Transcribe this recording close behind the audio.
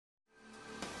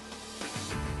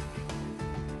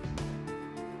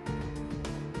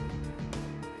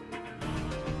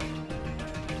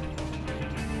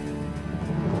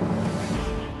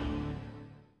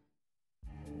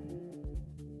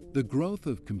The growth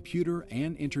of computer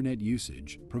and internet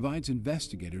usage provides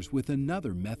investigators with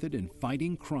another method in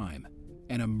fighting crime,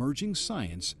 an emerging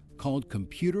science called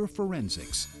computer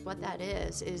forensics. What that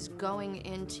is going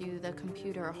into the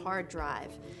computer hard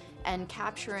drive and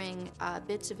capturing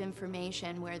bits of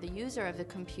information where the user of the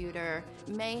computer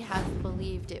may have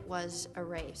believed it was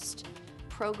erased.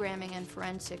 Programming and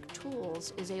forensic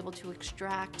tools is able to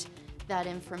extract that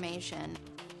information.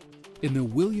 In the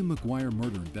William McGuire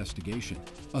murder investigation,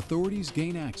 authorities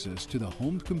gain access to the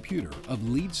home computer of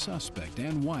lead suspect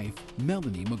and wife,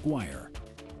 Melanie McGuire.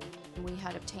 We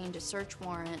had obtained a search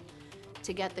warrant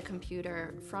to get the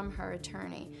computer from her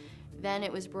attorney. Then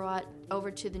it was brought over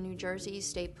to the New Jersey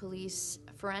State Police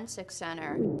Forensic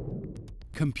Center.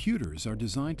 Computers are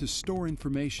designed to store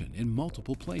information in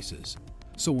multiple places,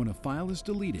 so when a file is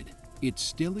deleted, it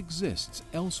still exists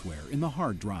elsewhere in the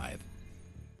hard drive.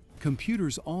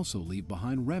 Computers also leave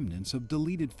behind remnants of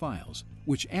deleted files,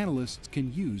 which analysts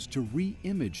can use to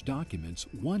re-image documents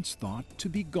once thought to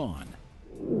be gone.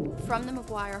 From the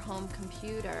McGuire home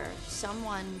computer,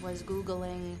 someone was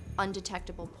Googling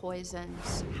undetectable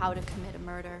poisons, how to commit a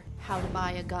murder, how to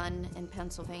buy a gun in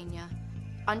Pennsylvania.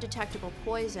 Undetectable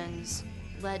poisons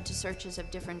led to searches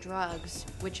of different drugs,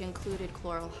 which included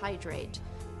chloral hydrate.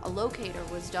 A locator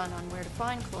was done on where to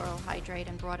find chloral hydrate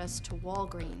and brought us to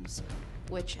Walgreens,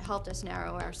 which helped us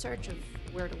narrow our search of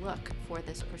where to look for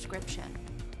this prescription.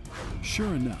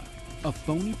 Sure enough, a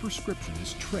phony prescription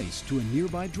is traced to a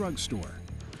nearby drugstore.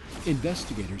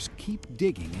 Investigators keep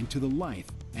digging into the life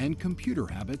and computer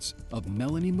habits of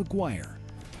Melanie McGuire.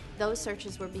 Those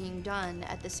searches were being done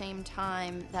at the same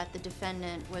time that the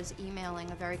defendant was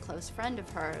emailing a very close friend of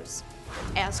hers,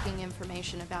 asking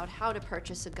information about how to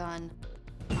purchase a gun.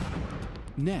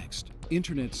 Next,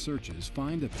 internet searches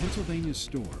find a Pennsylvania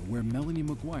store where Melanie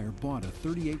McGuire bought a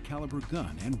 .38 caliber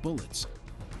gun and bullets,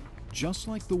 just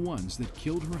like the ones that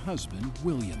killed her husband,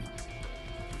 William.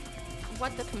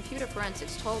 What the computer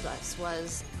forensics told us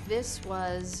was this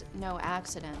was no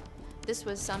accident. This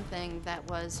was something that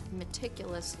was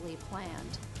meticulously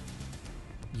planned.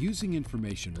 Using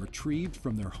information retrieved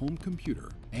from their home computer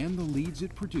and the leads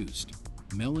it produced,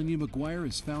 Melanie McGuire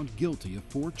is found guilty of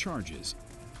 4 charges,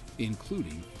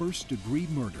 including first-degree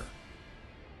murder.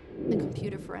 The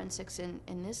computer forensics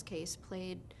in this case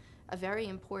played a very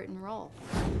important role.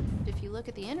 If you look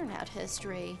at the internet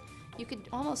history, you could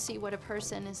almost see what a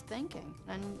person is thinking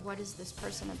and what is this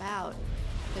person about.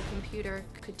 The computer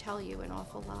could tell you an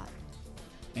awful lot.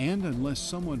 And unless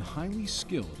someone highly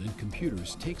skilled in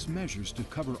computers takes measures to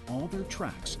cover all their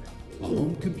tracks, a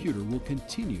home computer will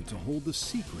continue to hold the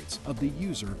secrets of the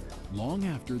user long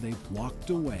after they've walked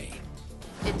away.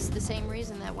 It's the same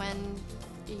reason that when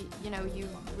you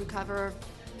recover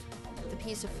the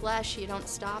piece of flesh, you don't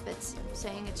stop it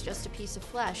saying it's just a piece of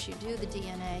flesh. You do the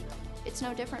DNA. It's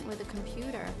no different with a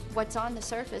computer. What's on the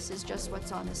surface is just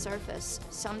what's on the surface.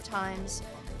 Sometimes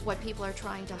what people are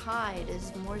trying to hide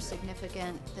is more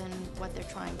significant than what they're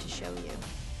trying to show you.